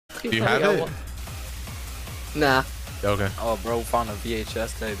Do you have it? Nah. Okay. Oh, bro, found a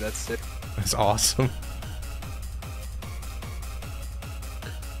VHS tape. That's sick. That's awesome.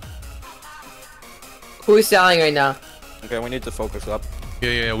 Who is selling right now? Okay, we need to focus up.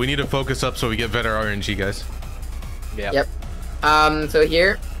 Yeah. We need to focus up so we get better RNG, guys. Yeah. Yep. So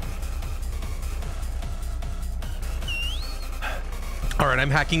here. All right, I'm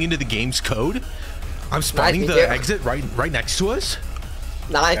hacking into the game's code. I'm spawning the exit right next to us.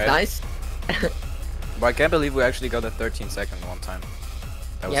 Nice, okay. Nice. But I can't believe we actually got a 13-second one time.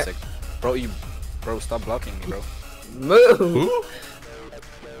 That was sick. Bro, stop blocking me, bro. Move. Ooh.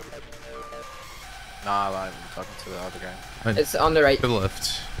 Nah, I'm talking to the other guy. It's on the right. To the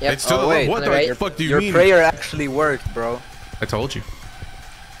left. Yep. It's to the left. What the right. fuck do you mean? Your prayer actually worked, bro. I told you.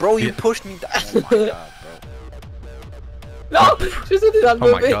 Bro, you pushed me down. Oh my god, bro. No! Just did not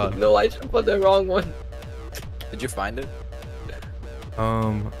Oh my moving. god. No, I just put the wrong one. Did you find it?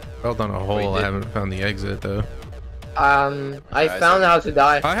 Fell down a hole. I haven't found the exit though. I found how to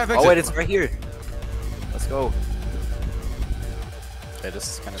die. I have exit. Oh wait, it's right here. Let's go. Okay, this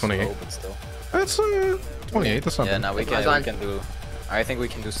is kind of slow, but still. That's 28. That's not Yeah, bad. now we can do. I think we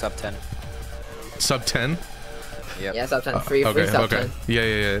can do sub 10. Sub 10. Yep. Yeah, sub 10. Free sub 10.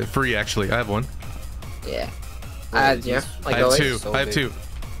 Yeah. Free actually. I have one. Yeah. I have two. I have two. So I have two.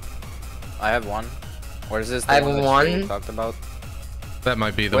 I have one. Where is this? I have one. Talked about. That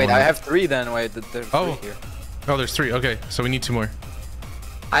might be the one. one. Wait, I have three then. Wait, there's three here. Oh, there's three. Okay, so we need two more.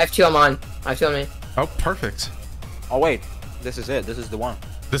 I have two on mine. I have two on me. Oh, perfect. Oh wait, this is it. This is the one.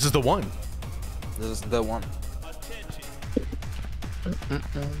 This is the one. This is the one.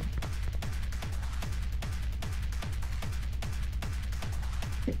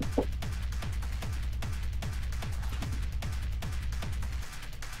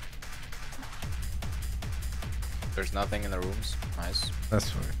 There's nothing in the rooms. Nice.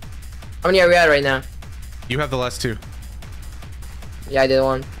 That's fine. How many are we at right now? You have the last two. Yeah, I did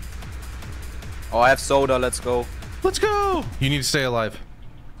one. Oh, I have soda. Let's go. Let's go. You need to stay alive.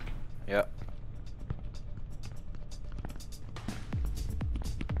 Yeah.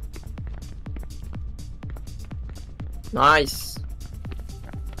 Nice.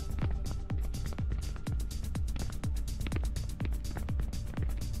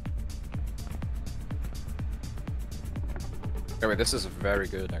 Okay, wait, this is very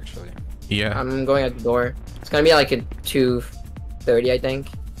good actually. Yeah. I'm going at the door. It's gonna be like a 2:30, I think.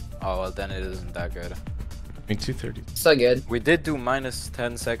 Oh well, then it isn't that good. I mean 2:30. So good. We did do minus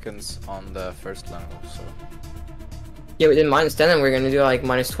 10 seconds on the first level, so. Yeah, we did minus 10 and we're gonna do like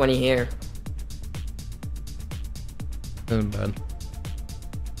minus 20 here. Isn't bad.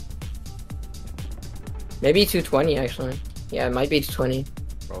 Maybe 220 actually. Yeah, it might be 220.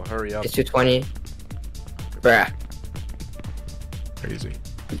 Bro, hurry up. It's 220. Bruh. Crazy.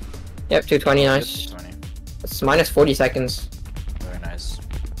 Yep, 220, nice. 220. It's minus 40 seconds. Very nice.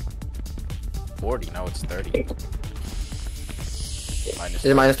 40, no, it's 30. Is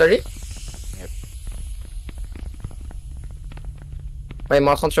it minus 30? Yep. Ouais,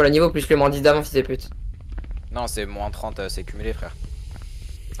 moins 30 sur le niveau, plus le moins 10 d'avant, c'était pute. Non, c'est moins 30, c'est cumulé, frère.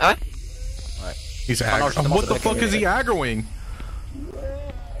 Ah ouais? Ouais. He's aggroing. What the fuck is he aggroing?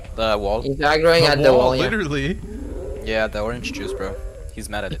 The wall. He's aggroing at the wall, yeah. Literally. Yeah, the orange juice, bro. He's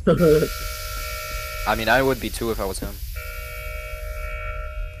mad at it. I mean, I would be too if I was him.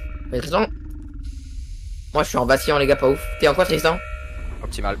 Mais Tristan? Moi je suis en vacillant les gars, pas ouf. T'es en quoi Tristan?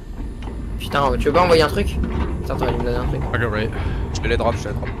 Optimal. Putain, tu veux pas envoyer un truc? Attends, t'aurais dû me donner un truc. I go right. Je te les drop, je te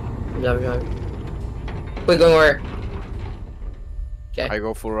les drop. Bien vu, bien vu. Who's going where? Okay. I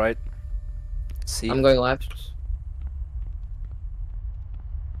go full right. See? I'm going left.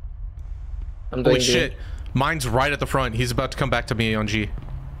 I'm doing Holy shit. Mine's right at the front. He's about to come back to me on G.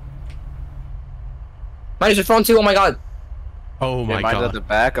 Mine is at front too, oh my god. Oh my mine's god. at the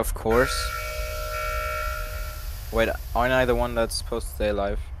back, of course. Wait, aren't I the one that's supposed to stay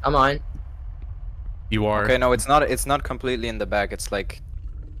alive? I'm mine. You are. Okay, no, it's not completely in the back. It's like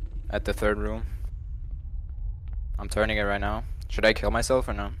at the third room. I'm turning it right now. Should I kill myself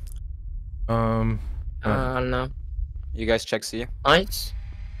or no? No. I don't know. You guys check C. Nice.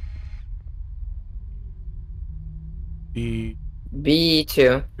 B2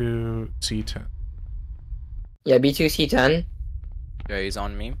 B2. C10. Yeah, B2 C10. Yeah, he's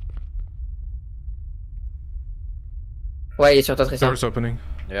on me. Ouais, il est sur toi, Tristan. Door's opening.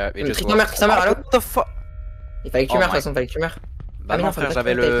 Yeah, he just Tristan meurt, allô? What the fuck? Il fallait que tu meurs, de toute façon, il fallait que tu meurs. Bah non, frère,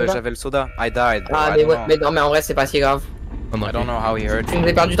 j'avais le soda. I died. Bro. Ah, mais non, mais en vrai, c'est pas si grave. I don't know how he hurt. Tu nous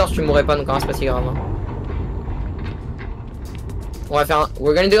avais perdu du temps si tu mourrais pas, donc c'est pas si grave. Hein. On va faire un...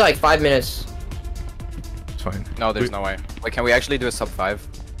 We're gonna do like 5 minutes. It's fine. No, there's no way. Wait, can we actually do a sub 5?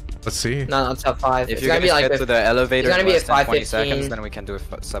 Let's see. No, not sub 5. If It's you gonna guys be like get to the elevator gonna in be a less than 20 5:15. seconds, then we can do a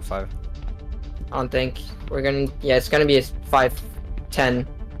sub 5. I don't think we're gonna. Yeah, it's gonna be a 5:10.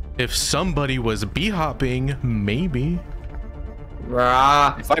 If somebody was b-hopping, maybe.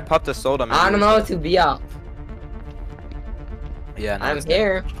 Bruh. If I pop the soda, maybe I don't we know should- to be up. Yeah, no, I'm it's good.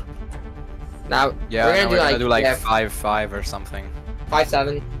 here. Now Yeah, we're we're gonna do like yeah, 5-5 or something.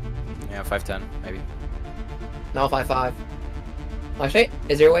 5:7. Yeah, 5-10 maybe. No, 5:5. Actually,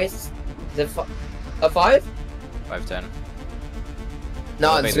 is there ways? Is it a 5? 5-10.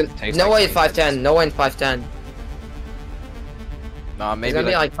 No, Elevator it's takes no like way 20 5:10. seconds. No way 5:10. No, It's maybe gonna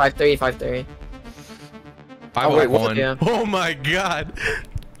be like, like 5:30, 5:30. I Oh, want wait, what? one. Yeah. Oh my god.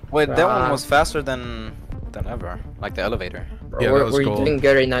 wait, that one Bruh. was faster than ever, like the elevator. Bro, Yeah, that was we're cool. doing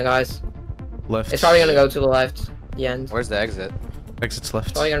good right now, guys. Left. It's probably gonna go to the left. The end. It's Where's the exit? Exits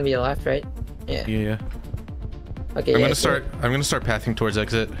left. probably gonna be the left, right? Yeah. Yeah. Okay. I'm yeah, gonna so- start. I'm gonna start pathing towards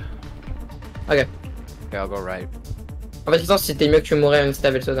exit. Ok. Okay, I'll go right. En fait, Tristan, c'était mieux que tu mourrais même si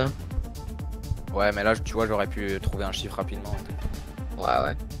t'avais le soda. Ouais, mais là, tu vois, j'aurais pu trouver un chiffre rapidement. Ouais,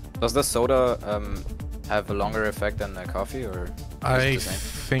 ouais. Does the soda have a longer effect than the coffee, or? I the same?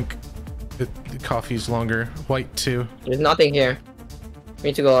 think the coffee's longer. White too. There's nothing here. We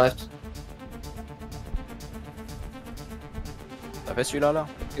need to go left. T'as fait celui-là, là?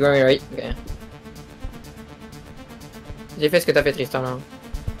 You're going right? Ok. J'ai fait ce que t'as fait, Tristan, là.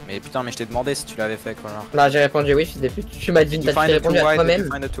 Mais putain, mais je t'ai demandé si tu l'avais fait, connard. Là, j'ai répondu oui, fils de pute. Tu m'as dit, Did you t'as find it too répondu à white? Did you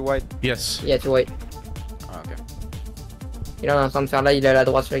toi-même. find it too white? Yes. Yeah, to wait. Ah, ok. Il est en train de faire là, il est à la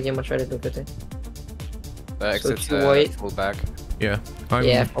droite sur le game, moi je vais aller de l'autre côté. The exit's too white. full back. Yeah. I'm,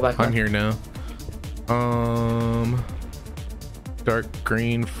 Yeah, fall back I'm left. here now. Dark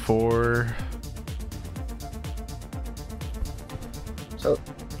green 4. So,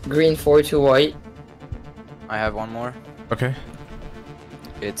 green 4 to white. I have one more. Okay.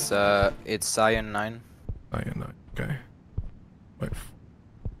 It's cyan 9. I am not. Okay. Wait.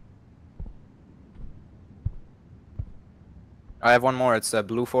 I have one more. It's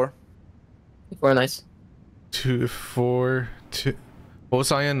blue 4. 4, nice. 2, 4, 2. What was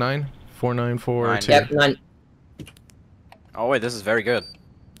cyan? 9? 4, 9, 4, Nine. 2. Yep, 9. Oh wait, this is very good.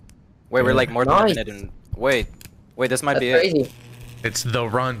 Wait, we're Yeah. like more than Nice. a minute in. Wait, this might That's be it. crazy. It's the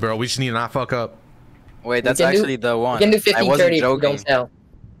run, bro. We just need to not fuck up. Wait, that's can do- actually the one. We can do I 15, wasn't 30 if we joking. don't sell.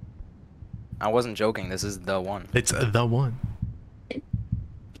 I wasn't joking. This is the one. It's the one.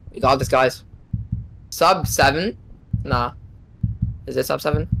 We got this, guys. Sub 7? Nah. Is it sub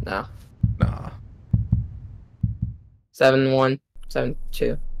 7? Nah. Nah. 7-1.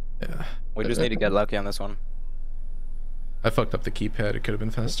 7-2. Yeah. We just need to get lucky on this one. I fucked up the keypad. It could have been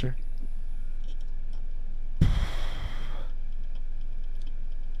faster.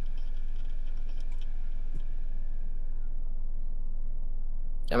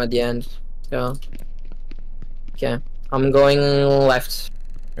 I'm at the end. So. Okay. I'm going left.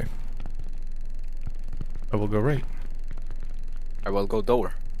 I will go right. I will go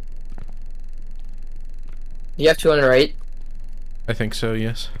door. You have 2 on the right. I think so,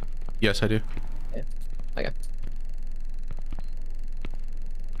 yes. Yes, I do. Okay.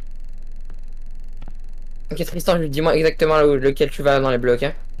 Ok, Tristan, dis-moi exactement lequel tu vas dans les bleus,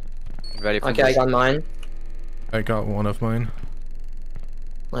 ok? Ready for Ok, I got mine. I got one of mine.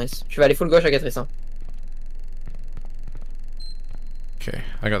 Nice. Tu vas aller full gauche, ok, Tristan? Okay,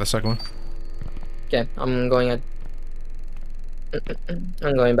 I got the second one. Okay, I'm going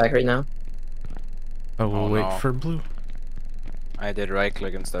I'm going back right now. I will Oh, wait no. for blue. I did right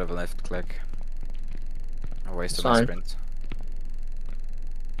click instead of left click. I wasted my Fine. sprint.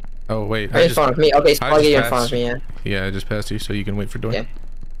 Oh, wait. Right in front of me. Okay, I Sluggy just in front passed. of me, yeah. Yeah, I just passed you, so you can wait for door. Yeah.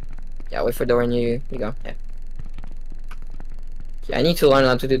 Yeah, wait for door and you go. Yeah. Yeah, I need to learn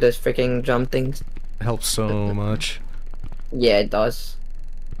how to do this freaking jump things. It helps so much. Yeah, it does.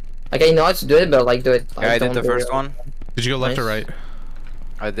 Like, I know how to do it, but like, do it. Like, Yeah, I did don't the do first it. one. Did you go left or Nice.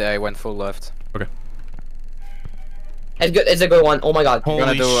 right? I went full left. Okay. It's good. It's a good one. Oh my god. Holy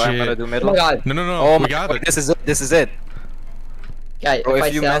I'm gonna shit. do Oh middle. my god. No, no, no. Oh we my got god, it. this is it. This is it. Yeah, Bro, if I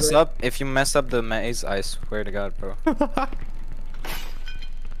if you sell mess it- up, the maze, I swear to God, bro. Let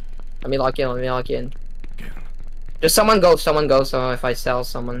me lock in. Let me lock in. Just someone go. Someone go. So if I sell,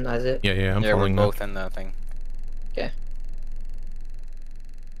 someone has it. Yeah, yeah, I'm Yeah, we're following now. both in the thing.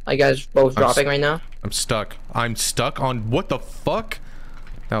 Are you guys both I'm dropping right now? I'm stuck. I'm stuck on what the fuck?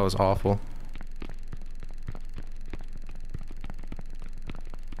 That was awful.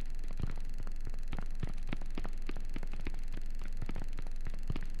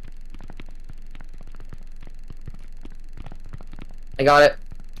 I got it.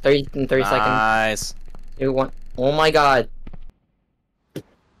 30 in 30 seconds. Nice. 2, 1. Oh my god.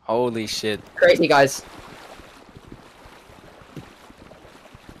 Holy shit. Crazy, guys.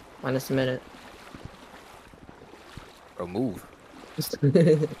 Minus a minute. Bro, move.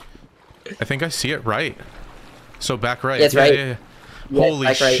 I think I see it right. So back right. Yeah, it's right. Yeah. Yeah, Holy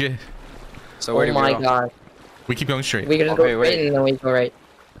back right. shit. So where Oh do we my go? god. We keep going straight. We can just Okay, go wait. straight and then we go right.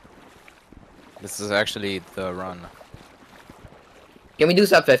 This is actually the run. Can we do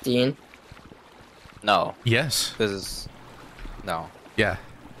sub 15? No. Yes. This is... No. Yeah.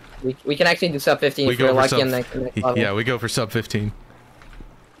 We can actually do sub 15 We if we're go for lucky sub. on the next level. Yeah, we go for sub 15.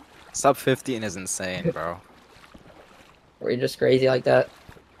 Sub 15 is insane, bro. We're just crazy like that.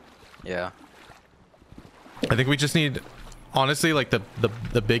 Yeah. I think we just need, honestly, like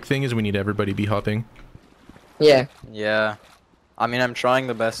the big thing is we need everybody be hopping. Yeah. Yeah. I mean, I'm trying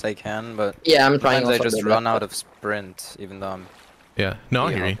the best I can, but Yeah, I'm trying. sometimes I also just to do run that. out of sprint, even though I'm Yeah. No,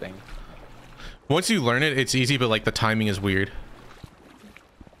 I hear you. hopping. Once you learn it, it's easy, but like the timing is weird.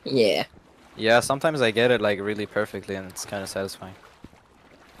 Yeah. Yeah, sometimes I get it like really perfectly, and it's kind of satisfying.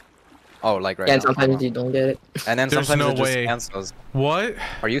 Oh, like right Yeah, and now. sometimes you don't get it. And then There's sometimes no it just way. cancels. What?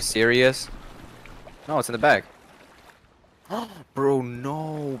 Are you serious? No, it's in the bag. Bro,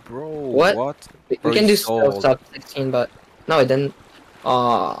 no, bro. What? We Bro, can you do sold. sub 16, but no, it didn't.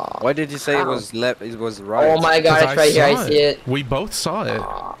 Why did you say it How? was left? It was right. Oh my god, 'Cause it's right here. I saw see it. We both saw it.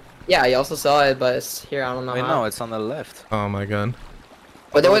 Yeah, I also saw it, but it's here. I don't know Wait, how. no, it's on the left. Oh my god.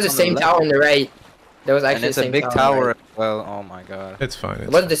 But there Oh, was the it's on the same left. tower on the right. There was And actually it's the a same big tower. tower on the right. as well. Oh my god. It's fine. It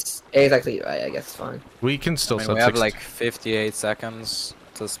It's was this exactly right. I guess it's fine. We can I still mean, sub we have 16. like 58 seconds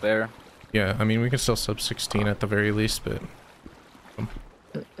to spare. Yeah, I mean we can still sub 16 at the very least, but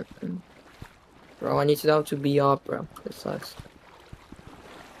Bro, I need to know to be up, bro. This sucks.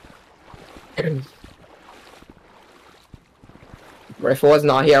 Bro, if it was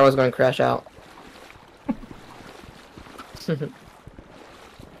not here, I was gonna crash out.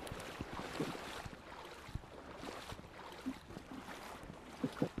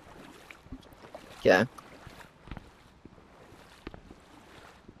 Yeah.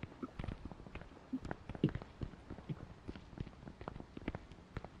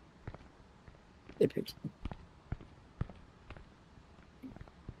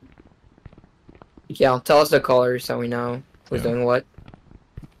 Yeah, tell us the colors so we know who's Yeah. doing what.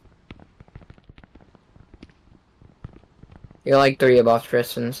 You're like 3 above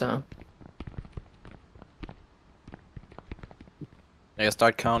Tristan, so. Yeah,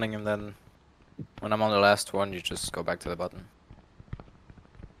 start counting, and then when I'm on the last one, you just go back to the button.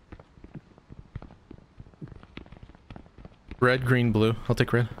 red, green, blue. I'll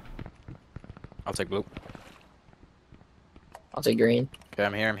take red. I'll take blue. I'll take green. Okay,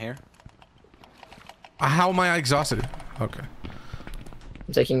 I'm here. I'm here. How am I exhausted? Okay.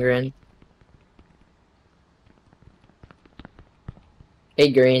 I'm taking green.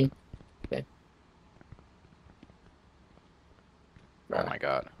 8 green. Okay. Oh my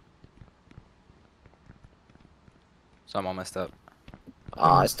god. So I'm all messed up.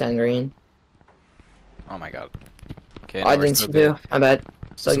 Oh, it's 10 green. Oh my god. Okay, Oh, no, I we're didn't still see good. blue. I bet.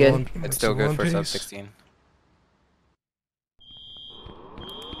 So good. It's still good for sub 16.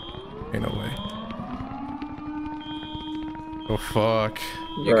 Ain't no way. Oh fuck.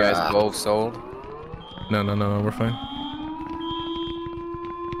 You guys Bruh. both sold. No, we're fine.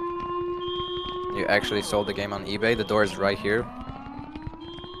 You actually sold the game on eBay. The door is right here.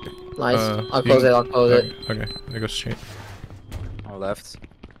 Nice. I'll you close can- it. I'll close it. Okay, I go straight. On left.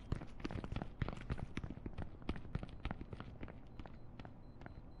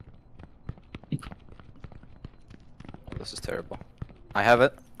 Oh, this is terrible. I have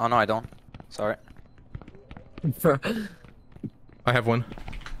it. Oh no, I don't. Sorry. I have one.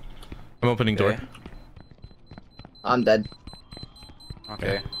 I'm opening door. Okay. I'm dead.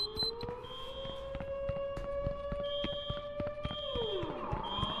 Okay.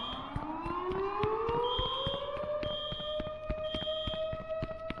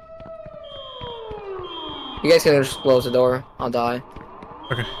 You guys can just close the door. I'll die.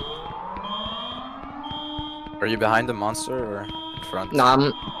 Okay. Are you behind the monster or in front? No,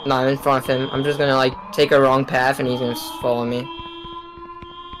 I'm in front of him. I'm just gonna like take a wrong path and he's gonna follow me.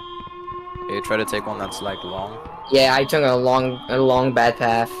 Okay, try to take one that's like long. Yeah, I took a long bad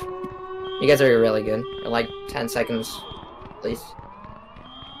path. You guys are really good. In like 10 seconds, at least.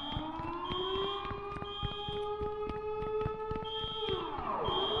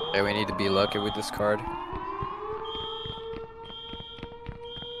 Okay, we need to be lucky with this card.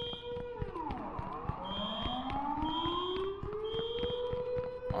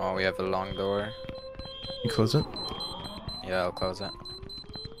 Oh, we have a long door. You close it? Yeah, I'll close it.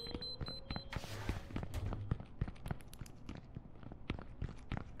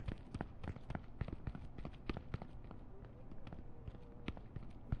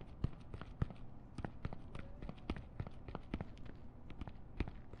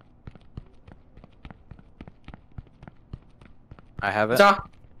 I have it. Saw.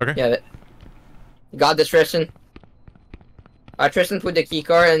 Okay. Yeah. Got this, Tristan. Tristan put the key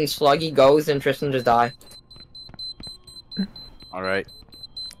card and Sluggy goes and Tristan just die. Alright.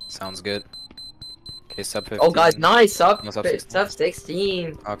 Sounds good. Okay, sub 15. Oh, guys, nice. Sub, No, sub 16. sub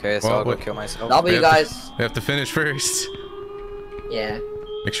 16. Okay, so Well, I'll go wait. kill myself. W, guys. We have to finish first. Yeah.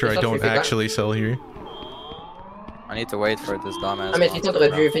 Make sure I Sauf don't si c'est actually sell here. I need to wait for this dumbass. Ah, mais monster, Tristan, t'aurais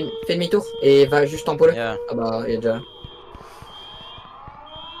bro. dû faire demi-tour et va juste en pôle. Yeah. Ah bah, il est déjà.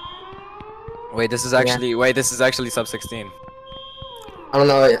 Wait, this is actually sub 16. I don't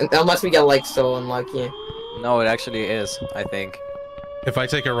know, unless we get like so unlucky. No, it actually is, I think. If I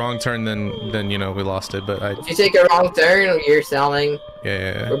take a wrong turn, then you know we lost it. But I If you take a wrong turn, you're selling.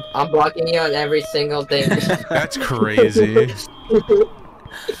 yeah. I'm blocking you on every single thing. That's crazy.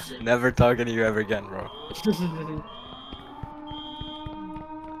 Never talking to you ever again, bro.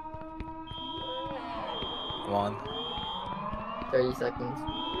 One. 30 seconds.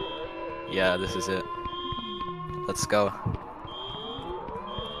 Yeah, this is it. Let's go.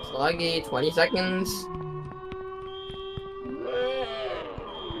 Sluggy, 20 seconds.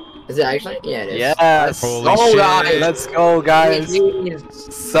 Is it actually? Yeah, it is. Yes! Holy go, shit. guys! Let's go, guys!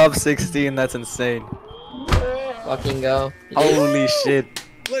 Jeez. Sub 16, that's insane. Fucking go. Holy shit.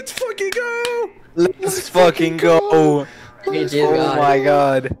 Let's fucking go! Let's fucking go! GG, Oh guys. my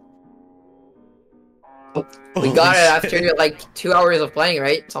god. We got it after like 2 hours of playing,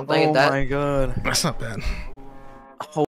 right? Something like Oh that. my god. That's not bad.